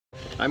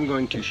I'm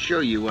going to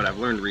show you what I've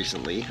learned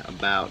recently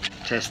about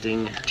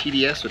testing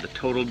TDS with the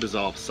total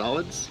dissolved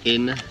solids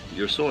in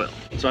your soil.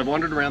 So I've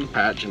wandered around the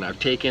patch and I've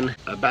taken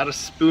about a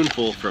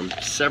spoonful from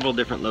several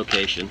different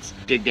locations.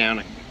 Dig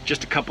down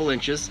just a couple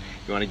inches.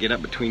 You want to get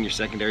up between your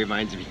secondary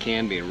vines if you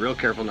can, being real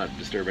careful not to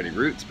disturb any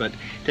roots, but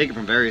take it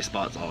from various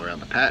spots all around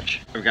the patch.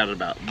 I've got it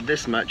about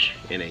this much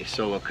in a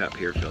solo cup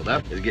here filled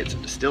up. It gets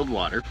some distilled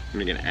water.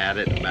 I'm going to add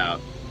it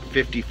about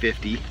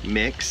 50-50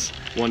 mix,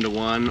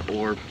 1-to-1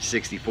 or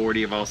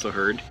 60-40 I've also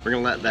heard. We're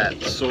gonna let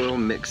that soil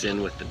mix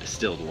in with the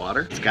distilled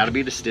water. It's gotta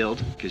be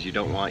distilled because you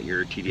don't want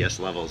your TDS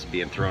levels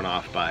being thrown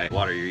off by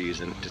water you're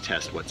using to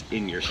test what's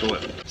in your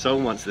soil. So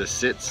once this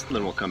sits,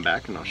 then we'll come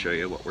back and I'll show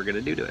you what we're gonna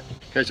do to it.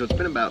 Okay, so it's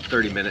been about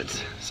 30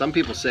 minutes. Some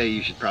people say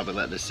you should probably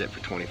let this sit for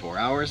 24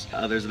 hours.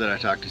 Others that I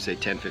talk to say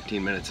 10-15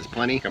 minutes is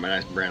plenty. Got my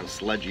nice brown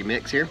sludgy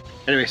mix here.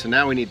 Anyway, so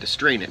now we need to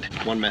strain it.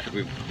 One method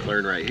we've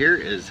learned right here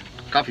is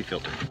coffee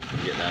filter.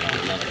 Get that on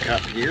another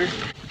cup here.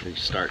 We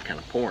start kind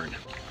of pouring.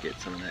 Get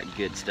some of that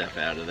good stuff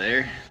out of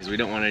there because we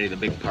don't want any of the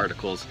big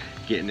particles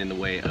getting in the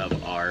way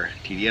of our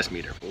TDS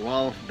meter.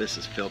 While this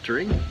is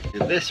filtering,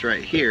 this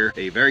right here,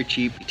 a very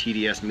cheap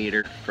TDS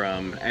meter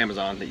from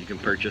Amazon that you can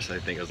purchase. I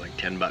think it was like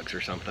 10 bucks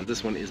or something.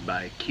 This one is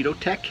by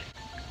Tech.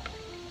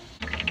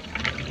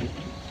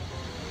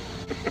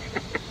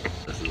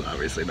 This is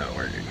obviously not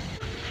working.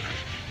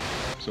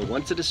 So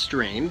once it is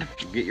strained,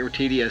 get your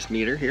TDS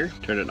meter here,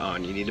 turn it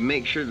on. You need to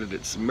make sure that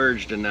it's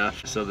submerged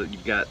enough so that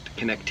you've got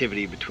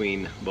connectivity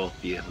between both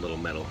the little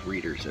metal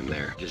readers in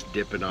there. Just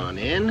dip it on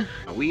in.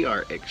 We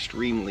are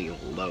extremely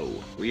low.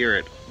 We are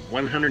at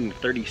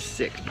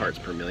 136 parts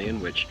per million,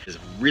 which is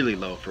really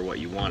low for what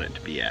you want it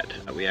to be at.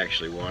 We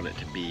actually want it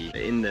to be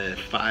in the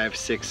 500,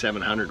 600,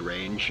 700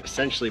 range.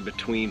 Essentially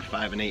between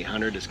 500 and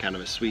 800 is kind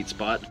of a sweet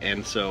spot.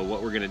 And so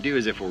what we're gonna do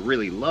is if we're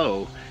really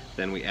low,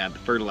 then we add the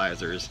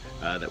fertilizers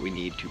that we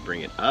need to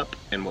bring it up.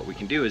 And what we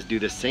can do is do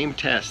the same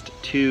test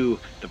to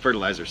the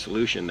fertilizer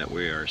solution that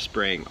we are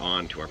spraying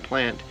onto our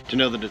plant to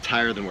know that it's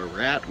higher than where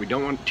we're at. We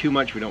don't want too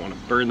much, we don't want to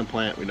burn the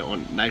plant, we don't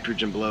want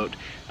nitrogen bloat.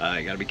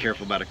 You gotta be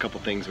careful about a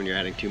couple things when you're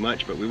adding too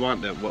much, but we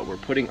want what we're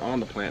putting on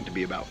the plant to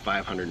be about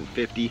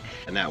 550,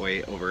 and that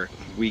way over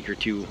a week or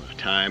two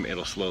time,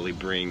 it'll slowly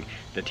bring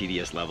the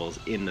TDS levels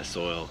in the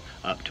soil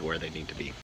up to where they need to be.